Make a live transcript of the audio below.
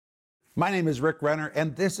My name is Rick Renner,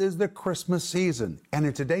 and this is the Christmas season. And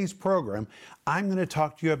in today's program, I'm going to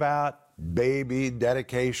talk to you about baby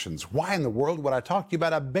dedications. Why in the world would I talk to you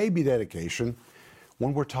about a baby dedication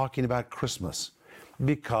when we're talking about Christmas?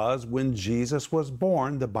 Because when Jesus was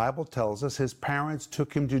born, the Bible tells us his parents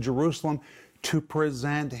took him to Jerusalem to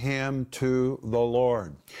present him to the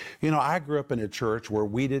Lord. You know, I grew up in a church where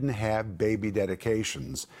we didn't have baby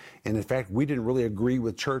dedications. And in fact, we didn't really agree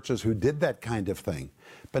with churches who did that kind of thing.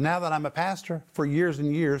 But now that I'm a pastor, for years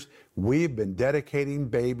and years, we've been dedicating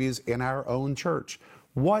babies in our own church.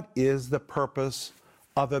 What is the purpose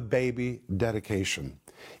of a baby dedication?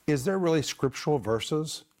 Is there really scriptural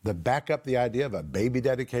verses that back up the idea of a baby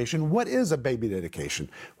dedication? What is a baby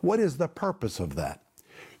dedication? What is the purpose of that?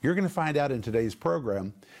 You're going to find out in today's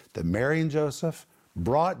program that Mary and Joseph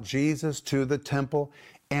brought Jesus to the temple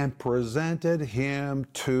and presented him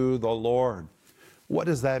to the Lord. What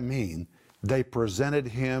does that mean? They presented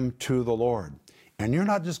him to the Lord. And you're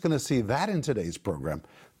not just going to see that in today's program.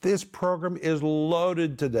 This program is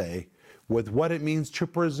loaded today with what it means to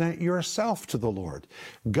present yourself to the Lord.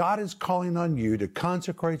 God is calling on you to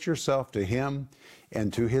consecrate yourself to him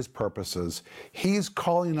and to his purposes. He's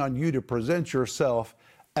calling on you to present yourself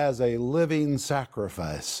as a living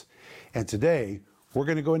sacrifice. And today, we're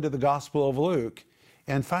going to go into the Gospel of Luke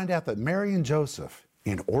and find out that Mary and Joseph,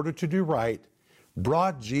 in order to do right,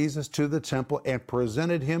 brought Jesus to the temple and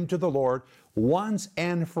presented him to the Lord once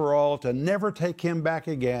and for all to never take him back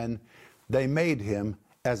again. They made him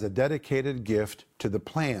as a dedicated gift to the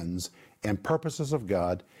plans and purposes of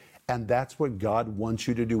God. And that's what God wants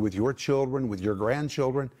you to do with your children, with your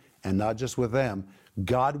grandchildren, and not just with them.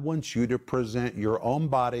 God wants you to present your own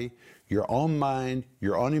body, your own mind,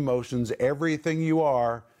 your own emotions, everything you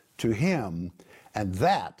are to him. And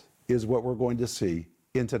that is what we're going to see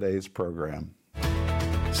in today's program.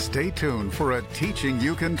 Stay tuned for a teaching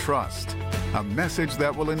you can trust, a message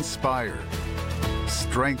that will inspire,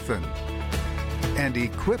 strengthen, and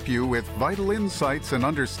equip you with vital insights and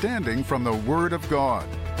understanding from the Word of God.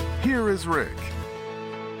 Here is Rick.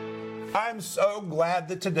 I'm so glad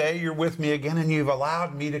that today you're with me again and you've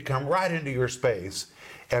allowed me to come right into your space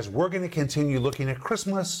as we're going to continue looking at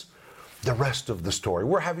Christmas, the rest of the story.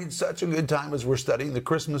 We're having such a good time as we're studying the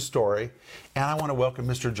Christmas story, and I want to welcome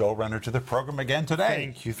Mr. Joel Renner to the program again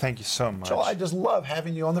today. Thank you so much. Joel, I just love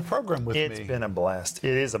having you on the program with me. It's been a blast.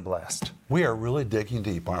 It is a blast. We are really digging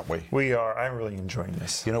deep, aren't we? We are. I'm really enjoying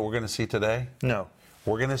this. You know what we're going to see today? No.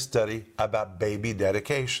 We're going to study about baby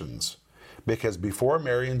dedications. Because before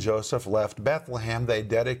Mary and Joseph left Bethlehem, they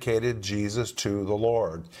dedicated Jesus to the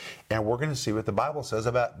Lord. And we're going to see what the Bible says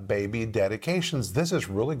about baby dedications. This is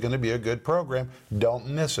really going to be a good program. Don't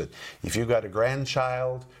miss it. If you've got a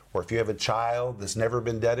grandchild, or if you have a child that's never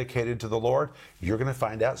been dedicated to the Lord, you're going to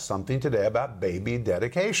find out something today about baby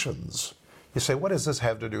dedications. You say, what does this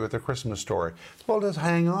have to do with the Christmas story? Well, just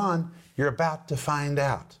hang on. You're about to find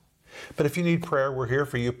out. But if you need prayer, we're here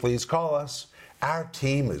for you. Please call us. Our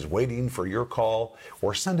team is waiting for your call,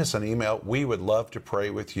 or send us an email. We would love to pray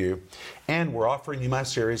with you. And we're offering you my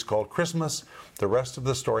series called Christmas, the Rest of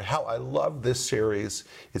the Story. How I love this series.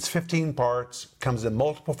 It's 15 parts, comes in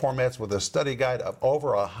multiple formats with a study guide of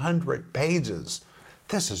over 100 pages.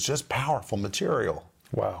 This is just powerful material.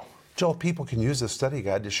 Wow. Joel, people can use this study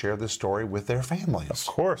guide to share this story with their families. Of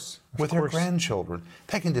course. With their grandchildren.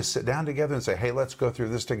 They can just sit down together and say, hey, let's go through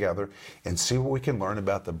this together and see what we can learn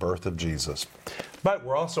about the birth of Jesus. But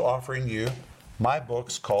we're also offering you my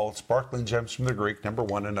books called Sparkling Gems from the Greek, number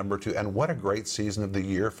 1 and number 2. And what a great season of the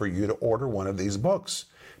year for you to order one of these books,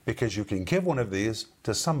 because you can give one of these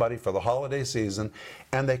to somebody for the holiday season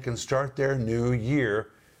and they can start their new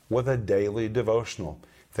year with a daily devotional.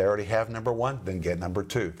 If they already have number 1, then get number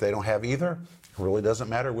 2. If they don't have either, it really doesn't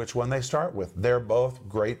matter which one they start with. They're both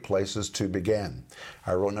great places to begin.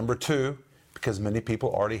 I wrote number 2 because many people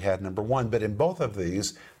already had number 1. But in both of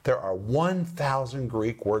these, there are 1,000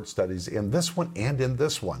 Greek word studies in this one and in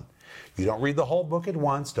this one. You don't read the whole book at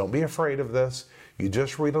once. Don't be afraid of this. You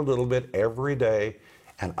just read a little bit every day.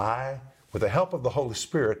 And I, with the help of the Holy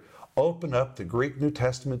Spirit, open up the Greek New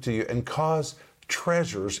Testament to you and cause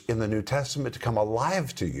treasures in the New Testament to come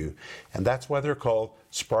alive to you. And that's why they're called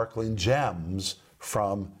Sparkling Gems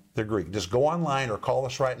from the Greek. Just go online or call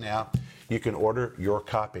us right now. You can order your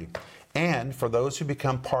copy. And for those who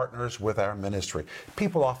become partners with our ministry,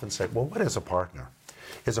 people often say, well, what is a partner?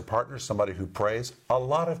 Is a partner somebody who prays? A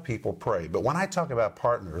lot of people pray. But when I talk about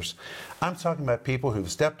partners, I'm talking about people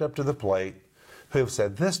who've stepped up to the plate, who've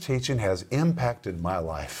said, this teaching has impacted my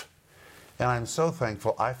life. And I'm so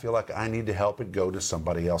thankful. I feel like I need to help it go to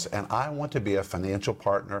somebody else. And I want to be a financial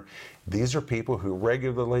partner. These are people who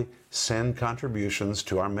regularly send contributions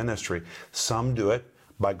to our ministry. Some do it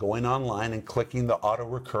by going online and clicking the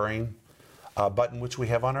auto-recurring button which we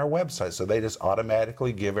have on our website. So they just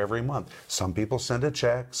automatically give every month. Some people send a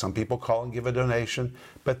check, some people call and give a donation,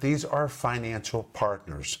 but these are financial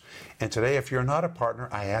partners. And today, if you're not a partner,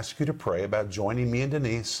 I ask you to pray about joining me and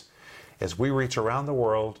Denise as we reach around the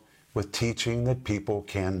world with teaching that people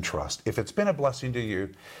can trust. If it's been a blessing to you,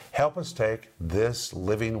 help us take this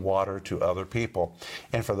living water to other people.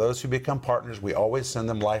 And for those who become partners, we always send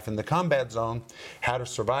them Life in the Combat Zone, How to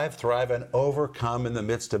Survive, Thrive, and Overcome in the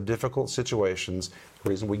Midst of Difficult Situations. The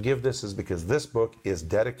reason we give this is because this book is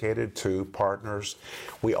dedicated to partners.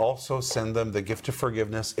 We also send them the Gift of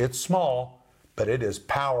Forgiveness. It's small, but it is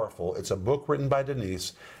powerful. It's a book written by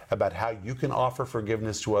Denise about how you can offer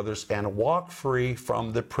forgiveness to others and walk free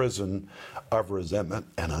from the prison of resentment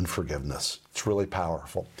and unforgiveness. It's really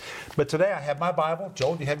powerful. But today I have my Bible.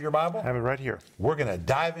 Joel, do you have your Bible? I have it right here. We're going to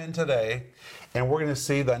dive in today, and we're going to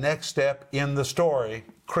see the next step in the story,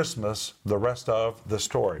 Christmas, the rest of the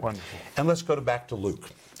story. Wonderful. And let's go back to Luke.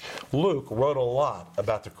 Luke wrote a lot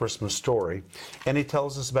about the Christmas story, and he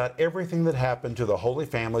tells us about everything that happened to the Holy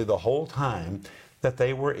Family the whole time that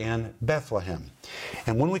they were in Bethlehem.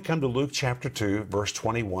 And when we come to Luke chapter 2, verse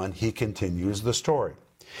 21, he continues the story.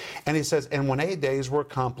 And he says, "And when 8 days were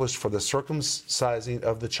accomplished for the circumcising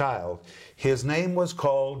of the child, his name was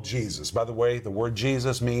called Jesus." By the way, the word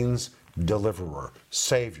Jesus means deliverer,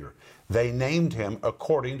 Savior. They named him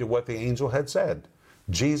according to what the angel had said.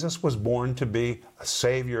 Jesus was born to be a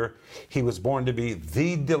Savior. He was born to be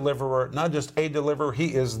the deliverer, not just a deliverer.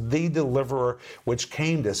 He is the deliverer which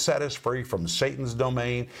came to set us free from Satan's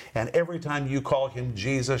domain. And every time you call him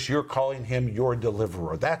Jesus, you're calling him your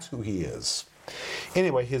deliverer. That's who he is.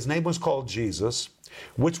 Anyway, his name was called Jesus,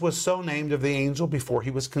 which was so named of the angel before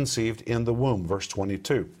he was conceived in the womb. Verse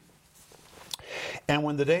 22. "And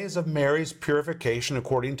when the days of Mary's purification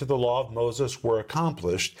according to the law of Moses were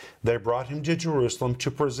accomplished, they brought him to Jerusalem to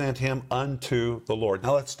present him unto the Lord."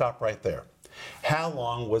 Now let's stop right there. How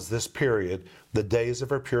long was this period, the days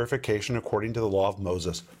of her purification according to the law of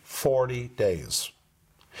Moses? 40 days.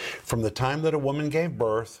 From the time that a woman gave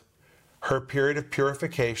birth, her period of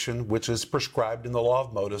purification, which is prescribed in the law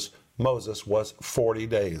of Moses, was 40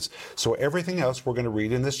 days. So everything else we're going to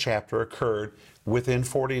read in this chapter occurred within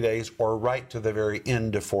 40 days or right to the very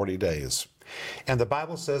end of 40 days. And the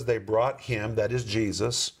Bible says they brought him, that is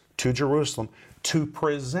Jesus, to Jerusalem to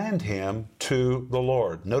present him to the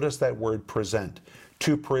Lord. Notice that word present.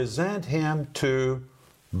 To present him to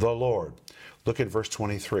the Lord. Look at verse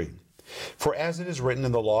 23. "For as it is written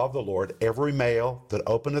in the law of the Lord, every male that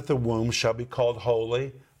openeth the womb shall be called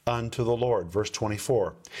holy unto the Lord." Verse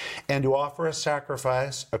 24. "And to offer a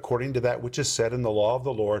sacrifice according to that which is said in the law of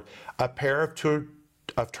the Lord, a pair of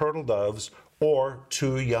turtle doves or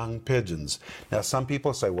 2 young pigeons." Now some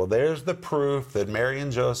people say, well, there's the proof that Mary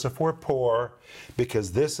and Joseph were poor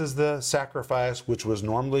because this is the sacrifice which was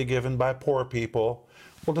normally given by poor people.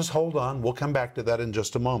 Well, just hold on. We'll come back to that in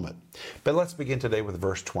just a moment. But let's begin today with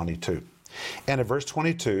verse 22. And in verse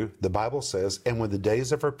 22, the Bible says, "And when the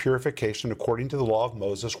days of her purification according to the law of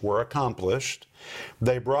Moses were accomplished,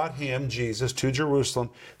 they brought him, Jesus, to Jerusalem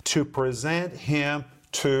to present him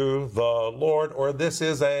to the Lord." Or this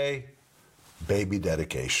is a baby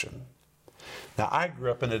dedication. Now, I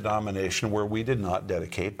grew up in a denomination where we did not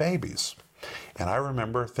dedicate babies. And I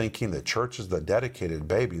remember thinking that churches that dedicated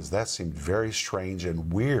babies, that seemed very strange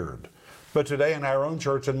and weird. But today in our own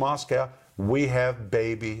church in Moscow, we have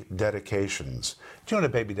baby dedications. Do you know what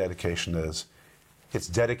a baby dedication is? It's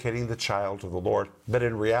dedicating the child to the Lord. But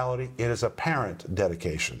in reality, it is a parent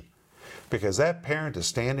dedication. Because that parent is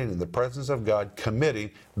standing in the presence of God, committing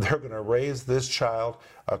they're going to raise this child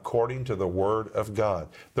according to the Word of God.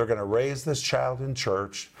 They're going to raise this child in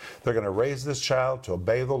church. They're going to raise this child to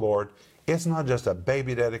obey the Lord. It's not just a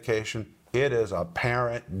baby dedication, it is a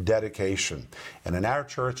parent dedication. And in our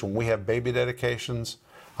church, when we have baby dedications,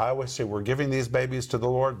 I always say we're giving these babies to the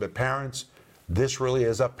Lord, but parents, this really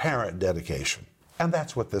is a parent dedication. And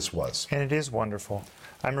that's what this was. And it is wonderful.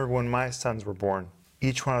 I remember when my sons were born,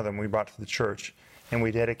 each one of them we brought to the church and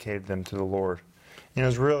we dedicated them to the Lord. And it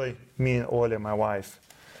was really me and Oля, my wife,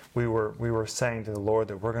 we were saying to the Lord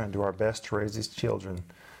that we're going to do our best to raise these children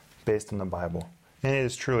based on the Bible. And it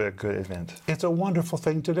is truly a good event. It's a wonderful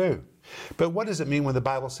thing to do. But what does it mean when the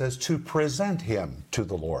Bible says to present him to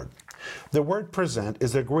the Lord? The word present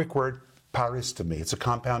is the Greek word paristemi. It's a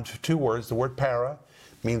compound of 2 words. The word para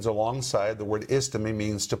means alongside. The word istemi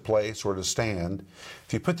means to place or to stand.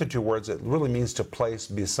 If you put the 2 words, it really means to place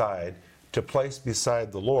beside. to place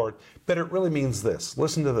beside the Lord, but it really means this.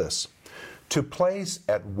 Listen to this. To place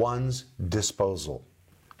at one's disposal.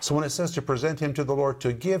 So when it says to present him to the Lord,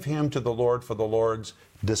 to give him to the Lord for the Lord's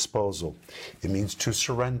disposal, it means to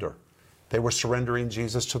surrender. They were surrendering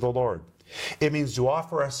Jesus to the Lord. It means to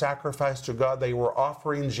offer a sacrifice to God. They were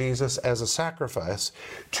offering Jesus as a sacrifice,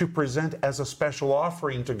 to present as a special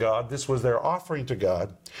offering to God. This was their offering to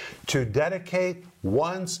God, to dedicate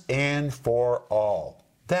once and for all.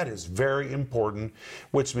 That is very important,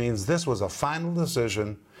 which means this was a final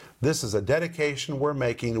decision. This is a dedication we're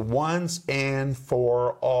making once and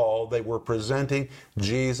for all. They were presenting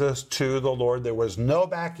Jesus to the Lord. There was no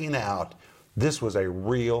backing out. This was a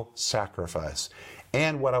real sacrifice.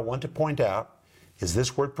 And what I want to point out is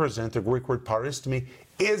this word present, the Greek word paristemi,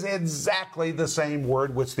 is exactly the same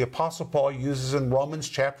word which the Apostle Paul uses in Romans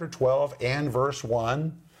chapter 12 and verse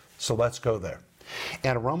 1. So let's go there.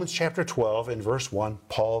 And in Romans chapter 12 and verse 1,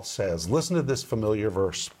 Paul says, listen to this familiar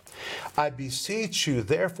verse. I beseech you,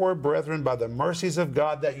 therefore, brethren, by the mercies of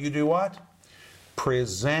God, that you do what?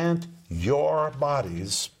 Present your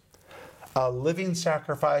bodies a living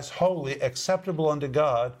sacrifice, holy, acceptable unto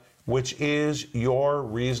God, which is your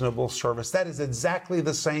reasonable service. That is exactly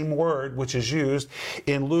the same word which is used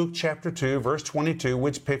in Luke chapter 2, verse 22,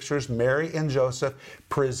 which pictures Mary and Joseph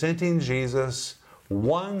presenting Jesus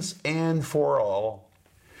once and for all,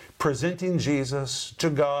 presenting Jesus to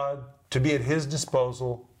God to be at His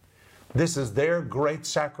disposal. This is their great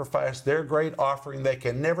sacrifice, their great offering. They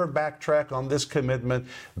can never backtrack on this commitment.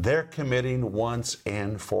 They're committing once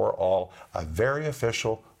and for all. A very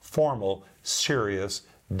official, formal, serious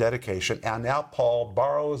dedication. And now Paul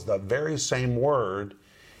borrows the very same word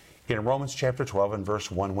in Romans chapter 12 and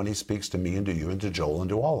verse 1 when he speaks to me and to you and to Joel and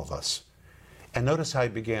to all of us. And notice how he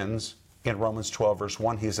begins in Romans 12 verse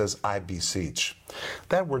 1. He says, I beseech.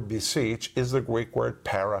 That word beseech is the Greek word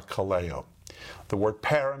parakaleo. The word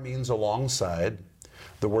para means alongside.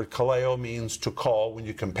 The word kaleo means to call. When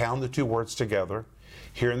you compound the two words together,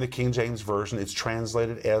 here in the King James Version, it's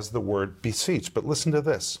translated as the word beseech. But listen to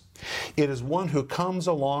this. It is one who comes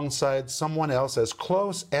alongside someone else as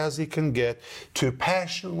close as he can get to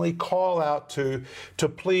passionately call out to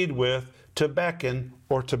plead with, to beckon,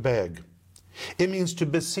 or to beg. It means to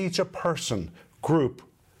beseech a person, group,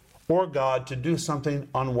 or God to do something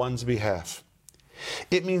on one's behalf.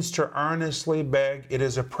 It means to earnestly beg. It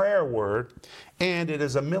is a prayer word, and it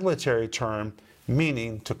is a military term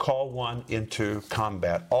meaning to call one into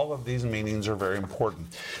combat. All of these meanings are very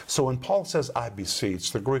important. So when Paul says, I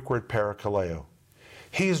beseech, the Greek word parakaleo,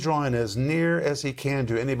 he's drawing as near as he can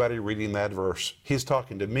to anybody reading that verse. He's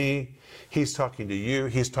talking to me, he's talking to you,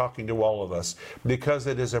 he's talking to all of us. Because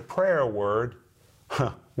it is a prayer word,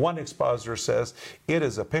 one expositor says, it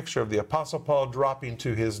is a picture of the Apostle Paul dropping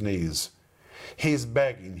to his knees. He's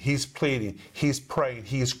begging, he's pleading, he's praying,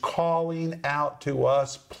 he's calling out to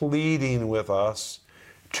us, pleading with us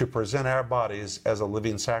to present our bodies as a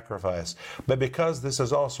living sacrifice. But because this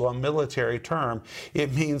is also a military term,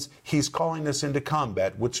 it means he's calling us into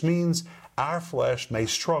combat, which means our flesh may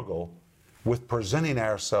struggle with presenting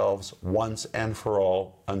ourselves once and for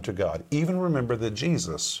all unto God. Even remember that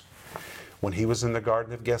Jesus, when he was in the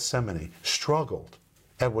Garden of Gethsemane, struggled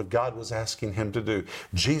at what God was asking him to do.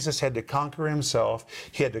 Jesus had to conquer himself.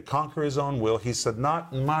 He had to conquer his own will. He said,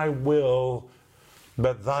 not my will,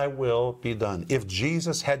 but thy will be done. If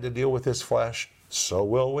Jesus had to deal with his flesh, so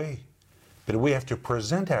will we. But we have to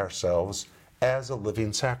present ourselves as a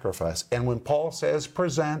living sacrifice. And when Paul says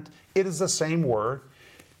present, it is the same word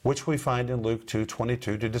which we find in Luke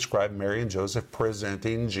 2:22 to describe Mary and Joseph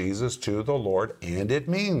presenting Jesus to the Lord. And it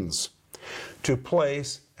means to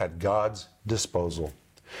place at God's disposal,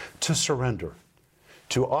 to surrender,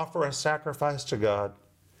 to offer a sacrifice to God,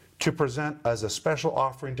 to present as a special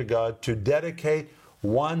offering to God, to dedicate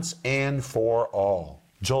once and for all.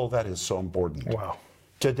 Joel, that is so important. Wow.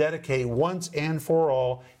 To dedicate once and for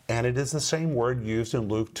all, and it is the same word used in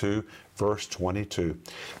Luke 2, verse 22.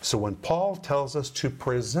 So when Paul tells us to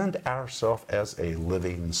present ourselves as a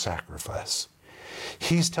living sacrifice,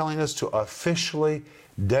 he's telling us to officially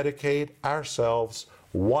dedicate ourselves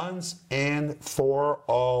once and for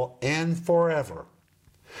all and forever,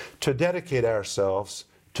 to dedicate ourselves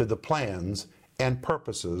to the plans and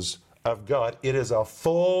purposes of God. It is a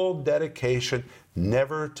full dedication,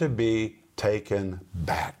 never to be taken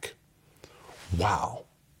back. Wow,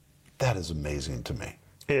 that is amazing to me.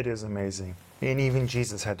 It is amazing. And even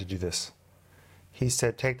Jesus had to do this. He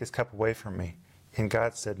said, take this cup away from me. And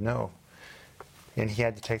God said no. And he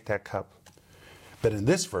had to take that cup. But in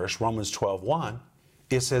this verse, Romans 12:1,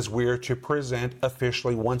 it says we are to present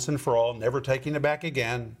officially once and for all, never taking it back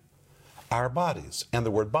again, our bodies. And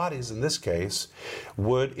the word bodies in this case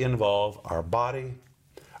would involve our body,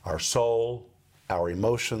 our soul, our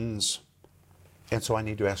emotions. And so I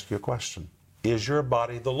need to ask you a question. Is your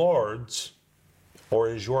body the Lord's, or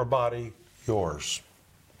is your body yours?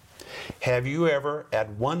 Have you ever, at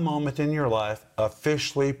one moment in your life,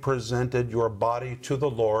 officially presented your body to the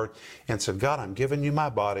Lord and said, God, I'm giving you my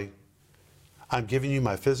body. I'm giving you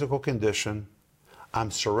my physical condition. I'm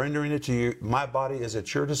surrendering it to you. My body is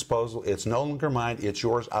at your disposal. It's no longer mine. It's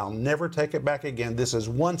yours. I'll never take it back again. This is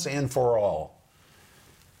once and for all.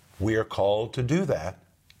 We are called to do that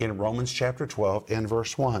in Romans chapter 12 and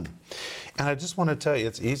verse 1. And I just want to tell you,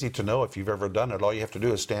 it's easy to know if you've ever done it. All you have to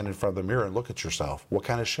do is stand in front of the mirror and look at yourself. What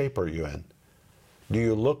kind of shape are you in? Do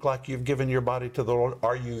you look like you've given your body to the Lord?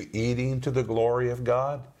 Are you eating to the glory of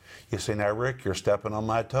God? You say, now, Rick, you're stepping on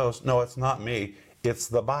my toes. No, it's not me. It's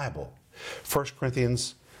the Bible. 1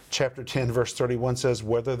 Corinthians chapter 10, verse 31 says,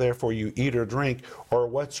 whether therefore you eat or drink or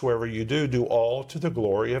whatsoever you do, do all to the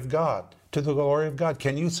glory of God. To the glory of God.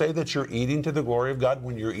 Can you say that you're eating to the glory of God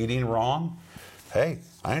when you're eating wrong? Hey,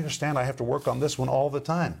 I understand I have to work on this one all the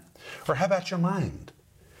time. Or how about your mind?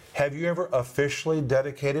 Have you ever officially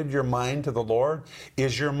dedicated your mind to the Lord?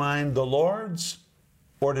 Is your mind the Lord's,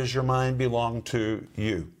 or does your mind belong to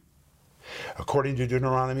you? According to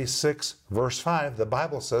Deuteronomy 6, verse 5, the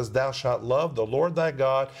Bible says, thou shalt love the Lord thy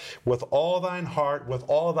God with all thine heart, with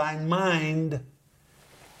all thy mind,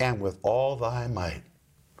 and with all thy might.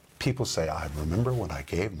 People say, I remember when I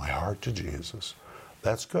gave my heart to Jesus.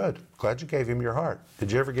 That's good. Glad you gave him your heart.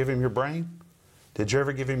 Did you ever give him your brain? Did you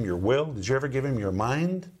ever give him your will? Did you ever give him your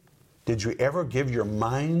mind? Did you ever give your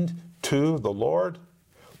mind to the Lord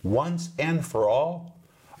once and for all?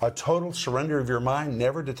 A total surrender of your mind,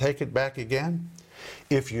 never to take it back again?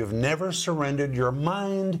 If you've never surrendered your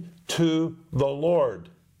mind to the Lord,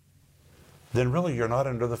 then really you're not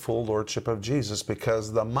under the full lordship of Jesus,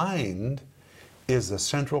 because the mind is the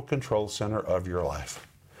central control center of your life.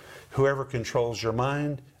 Whoever controls your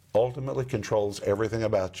mind ultimately controls everything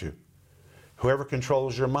about you. Whoever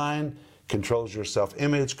controls your mind controls your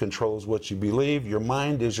self-image, controls what you believe. Your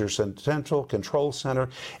mind is your central control center.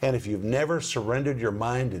 And if you've never surrendered your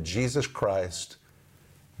mind to Jesus Christ,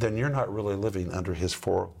 then you're not really living under his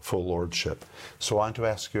full lordship. So I want to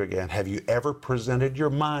ask you again, have you ever presented your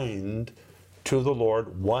mind to the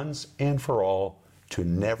Lord once and for all to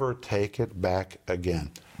never take it back again?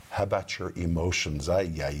 How about your emotions? Are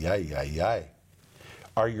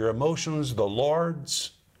your emotions the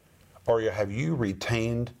Lord's, or have you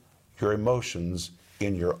retained your emotions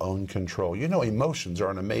in your own control? You know, emotions are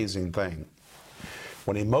an amazing thing.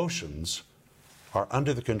 When emotions are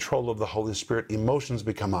under the control of the Holy Spirit, emotions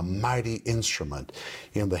become a mighty instrument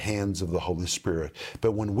in the hands of the Holy Spirit.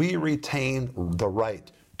 But when we retain the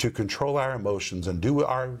right to control our emotions and do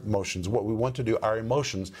our emotions what we want to do, our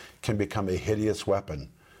emotions can become a hideous weapon.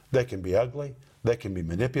 They can be ugly. They can be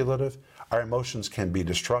manipulative. Our emotions can be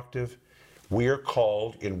destructive. We are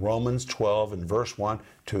called in Romans 12 and verse 1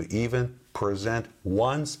 to even present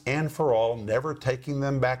once and for all, never taking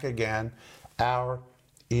them back again, our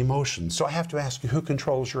emotions. So I have to ask you, who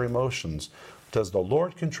controls your emotions? Does the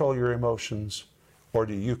Lord control your emotions, or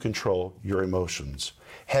do you control your emotions?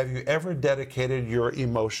 Have you ever dedicated your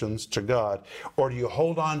emotions to God, or do you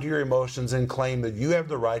hold on to your emotions and claim that you have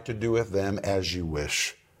the right to do with them as you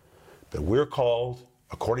wish? But we're called,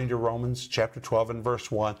 according to Romans chapter 12 and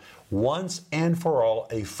verse 1, once and for all,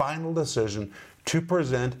 a final decision to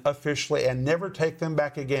present officially and never take them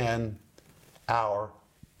back again, our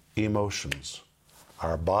emotions.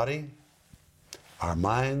 Our body, our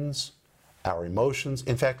minds, our emotions.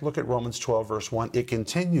 In fact, look at Romans 12 verse 1. It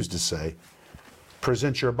continues to say,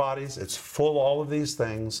 present your bodies, it's full of all of these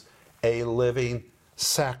things, a living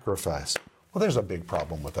sacrifice. Well, there's a big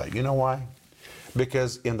problem with that. You know why?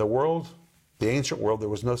 Because in the world, the ancient world, there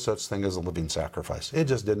was no such thing as a living sacrifice. It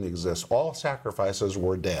just didn't exist. All sacrifices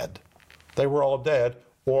were dead. They were all dead,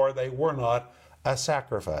 or they were not a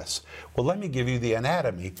sacrifice. Well, let me give you the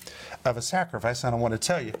anatomy of a sacrifice, and I want to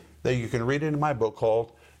tell you that you can read it in my book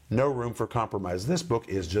called No Room for Compromise. This book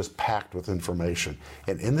is just packed with information.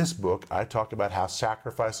 And in this book, I talked about how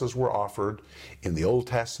sacrifices were offered in the Old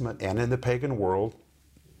Testament and in the pagan world.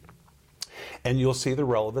 And you'll see the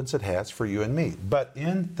relevance it has for you and me. But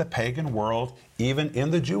in the pagan world, even in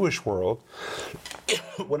the Jewish world,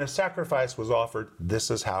 when a sacrifice was offered, this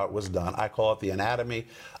is how it was done. I call it the anatomy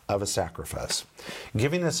of a sacrifice.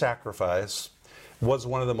 Giving a sacrifice was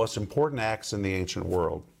one of the most important acts in the ancient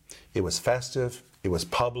world. It was festive, it was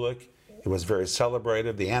public, it was very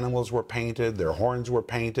celebrated. The animals were painted, their horns were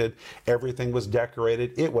painted, everything was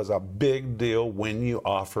decorated. It was a big deal when you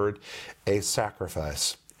offered a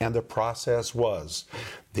sacrifice. And the process was,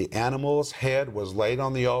 the animal's head was laid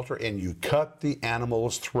on the altar and you cut the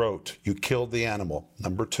animal's throat. You killed the animal.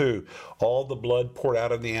 Number 2, all the blood poured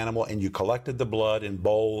out of the animal and you collected the blood in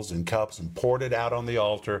bowls and cups and poured it out on the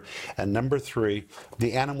altar. And number 3,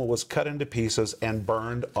 the animal was cut into pieces and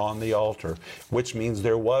burned on the altar, which means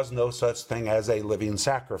there was no such thing as a living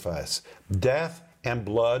sacrifice. Death and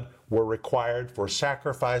blood were required for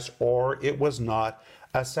sacrifice, or it was not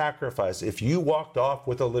a sacrifice. If you walked off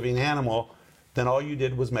with a living animal, then all you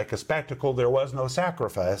did was make a spectacle. There was no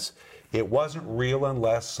sacrifice. It wasn't real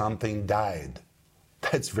unless something died.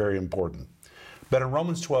 That's very important. But in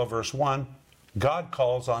Romans 12, verse 1, God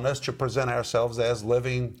calls on us to present ourselves as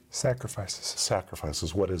living sacrifices.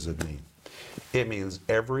 Sacrifices. What does it mean? It means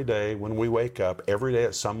every day when we wake up, every day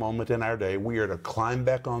at some moment in our day, we are to climb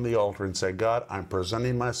back on the altar and say, God, I'm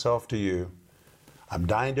presenting myself to you. I'm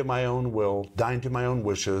dying to my own will, dying to my own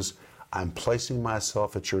wishes. I'm placing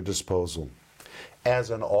myself at your disposal.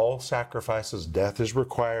 As in all sacrifices, death is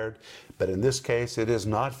required, but in this case, it is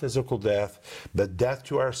not physical death, but death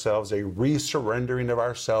to ourselves, a resurrendering of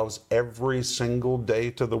ourselves every single day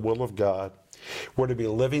to the will of God. We're to be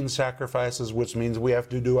living sacrifices, which means we have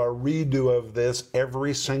to do a redo of this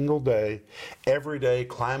every single day. Every day,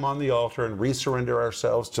 climb on the altar and resurrender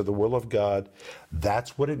ourselves to the will of God.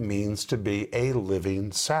 That's what it means to be a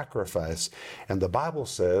living sacrifice. And the Bible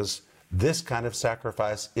says this kind of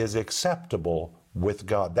sacrifice is acceptable with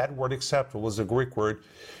God. That word acceptable is the Greek word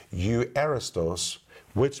euaristos,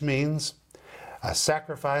 which means a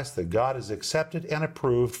sacrifice that God has accepted and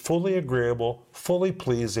approved, fully agreeable, fully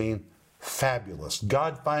pleasing, fabulous.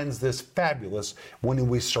 God finds this fabulous when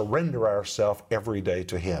we surrender ourselves every day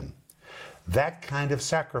to Him. That kind of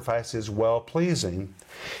sacrifice is well-pleasing.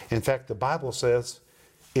 In fact, the Bible says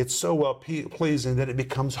it's so well-pleasing that it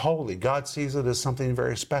becomes holy. God sees it as something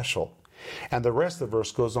very special. And the rest of the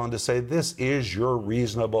verse goes on to say, this is your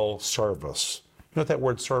reasonable service. You know what that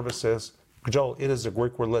word service is? Joel, it is the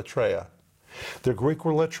Greek word latreia. The Greek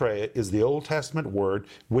word latreia is the Old Testament word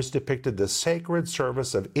which depicted the sacred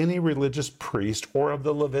service of any religious priest or of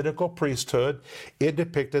the Levitical priesthood. It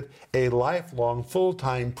depicted a lifelong,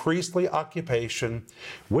 full-time priestly occupation,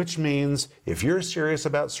 which means if you're serious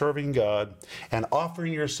about serving God and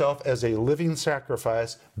offering yourself as a living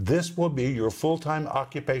sacrifice, this will be your full-time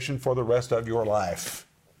occupation for the rest of your life.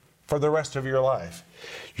 For the rest of your life,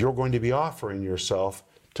 you're going to be offering yourself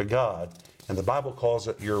to God. And the Bible calls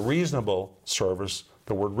it your reasonable service.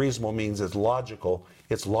 The word reasonable means it's logical.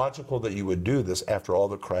 It's logical that you would do this after all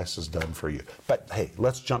that Christ has done for you. But hey,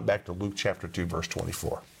 let's jump back to Luke chapter 2, verse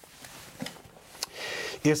 24.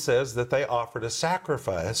 It says that they offered a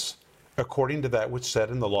sacrifice according to that which said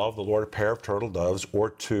in the law of the Lord, a pair of turtle doves or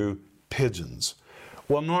 2 pigeons.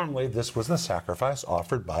 Well, normally this was the sacrifice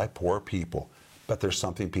offered by poor people. But there's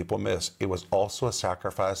something people miss. It was also a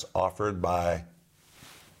sacrifice offered by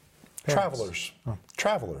travelers.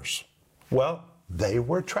 Travelers. Well, they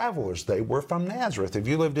were travelers. They were from Nazareth. If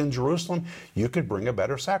you lived in Jerusalem, you could bring a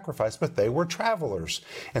better sacrifice, but they were travelers.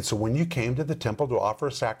 And so when you came to the temple to offer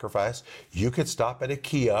a sacrifice, you could stop at a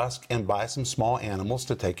kiosk and buy some small animals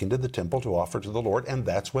to take into the temple to offer to the Lord, and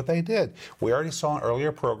that's what they did. We already saw in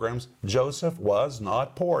earlier programs, Joseph was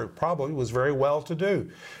not poor. He probably was very well-to-do.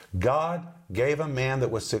 God gave a man that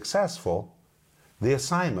was successful the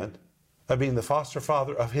assignment of being the foster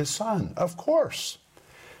father of his son, of course.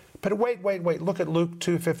 But wait, look at Luke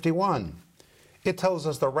 2:51. It tells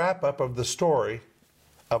us the wrap-up of the story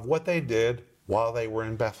of what they did while they were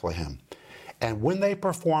in Bethlehem. And when they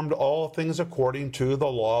performed all things according to the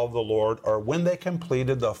law of the Lord, or when they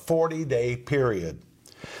completed the 40-day period,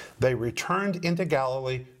 they returned into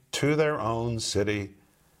Galilee to their own city,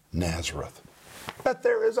 Nazareth. But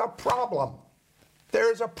there is a problem.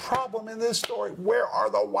 There is a problem in this story. Where are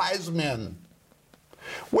the wise men?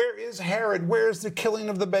 Where is Herod? Where is the killing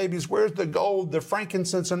of the babies? Where's the gold, the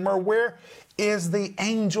frankincense, and myrrh? Where is the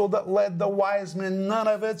angel that led the wise men? None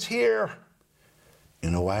of it's here.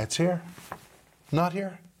 You know why it's here? Not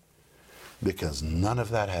here? Because none of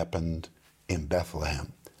that happened in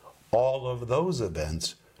Bethlehem. All of those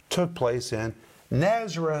events took place in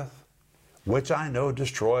Nazareth, which I know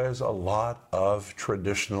destroys a lot of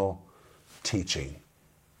traditional teaching.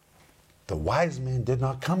 The wise men did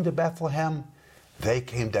not come to Bethlehem. They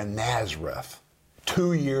came to Nazareth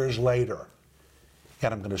 2 years later.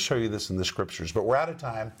 And I'm going to show you this in the scriptures. But we're out of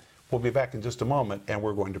time. We'll be back in just a moment, and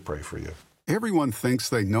we're going to pray for you. Everyone thinks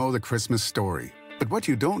they know the Christmas story. But what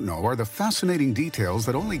you don't know are the fascinating details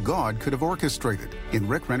that only God could have orchestrated. In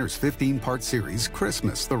Rick Renner's 15-part series,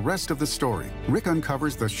 Christmas, the Rest of the Story, Rick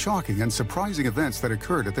uncovers the shocking and surprising events that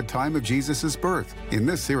occurred at the time of Jesus' birth. In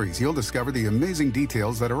this series, you'll discover the amazing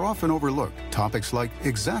details that are often overlooked. Topics like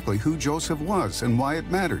exactly who Joseph was and why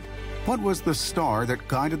it mattered. What was the star that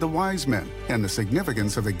guided the wise men? And the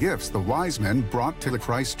significance of the gifts the wise men brought to the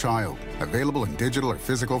Christ child. Available in digital or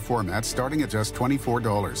physical formats starting at just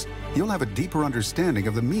 $24. You'll have a deeper understanding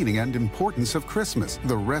of the meaning and importance of Christmas,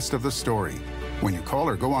 the rest of the story. When you call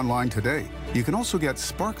or go online today, you can also get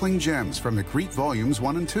sparkling gems from the Greek volumes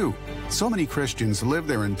 1 and 2. So many Christians live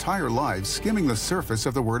their entire lives skimming the surface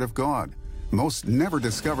of the Word of God. Most never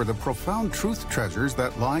discover the profound truth treasures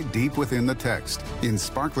that lie deep within the text. In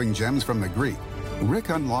Sparkling Gems from the Greek, Rick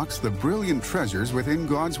unlocks the brilliant treasures within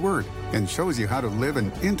God's Word and shows you how to live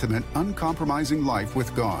an intimate, uncompromising life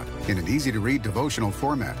with God. In an easy-to-read devotional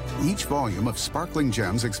format, each volume of Sparkling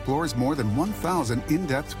Gems explores more than 1,000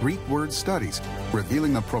 in-depth Greek word studies,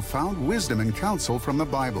 revealing the profound wisdom and counsel from the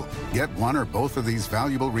Bible. Get one or both of these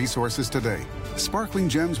valuable resources today. Sparkling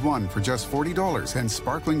Gems 1 for just $40 and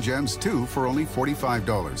Sparkling Gems 2 for only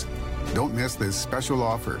 $45. Don't miss this special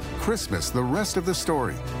offer, Christmas, the Rest of the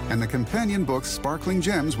Story, and the companion books Sparkling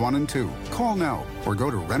Gems 1 and 2. Call now or go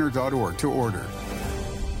to Renner.org to order.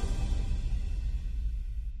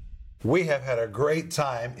 We have had a great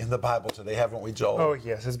time in the Bible today, haven't we, Joel? Oh,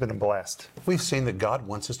 yes, it's been a blast. We've seen that God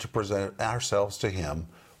wants us to present ourselves to Him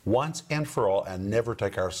once and for all and never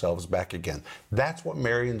take ourselves back again. That's what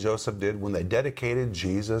Mary and Joseph did when they dedicated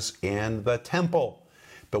Jesus in the temple.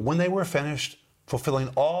 But when they were finished fulfilling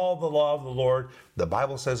all the law of the Lord, the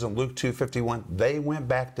Bible says in Luke 2:51, they went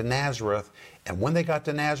back to Nazareth. And when they got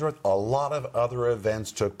to Nazareth, a lot of other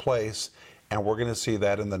events took place. And we're going to see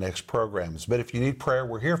that in the next programs. But if you need prayer,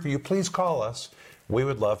 we're here for you. Please call us. We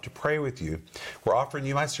would love to pray with you. We're offering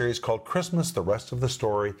you my series called Christmas, the Rest of the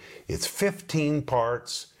Story. It's 15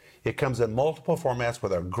 parts. It comes in multiple formats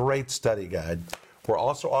with a great study guide. We're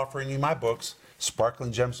also offering you my books,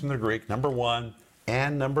 Sparkling Gems from the Greek, number 1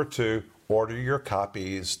 and number 2. Order your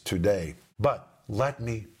copies today. But let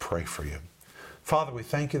me pray for you. Father, we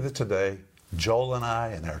thank you that today, Joel and I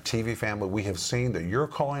and our TV family, we have seen that you're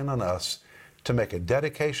calling on us to make a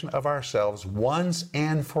dedication of ourselves once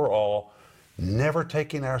and for all, never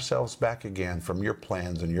taking ourselves back again from your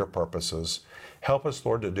plans and your purposes. Help us,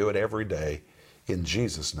 Lord, to do it every day. In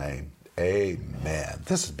Jesus' name, amen.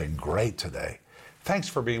 This has been great today. Thanks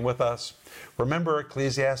for being with us. Remember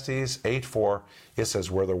Ecclesiastes 8:4, it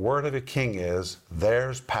says, where the word of a king is,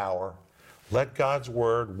 there's power. Let God's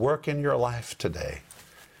word work in your life today.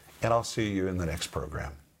 And I'll see you in the next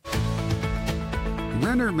program.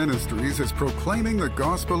 Renner Ministries is proclaiming the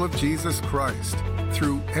gospel of Jesus Christ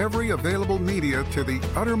through every available media to the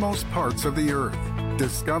uttermost parts of the earth.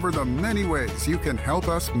 Discover the many ways you can help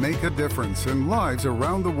us make a difference in lives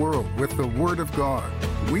around the world with the Word of God.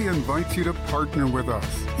 We invite you to partner with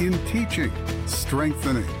us in teaching,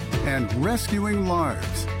 strengthening, and rescuing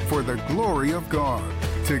lives for the glory of God.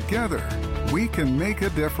 Together, we can make a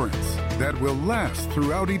difference that will last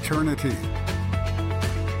throughout eternity.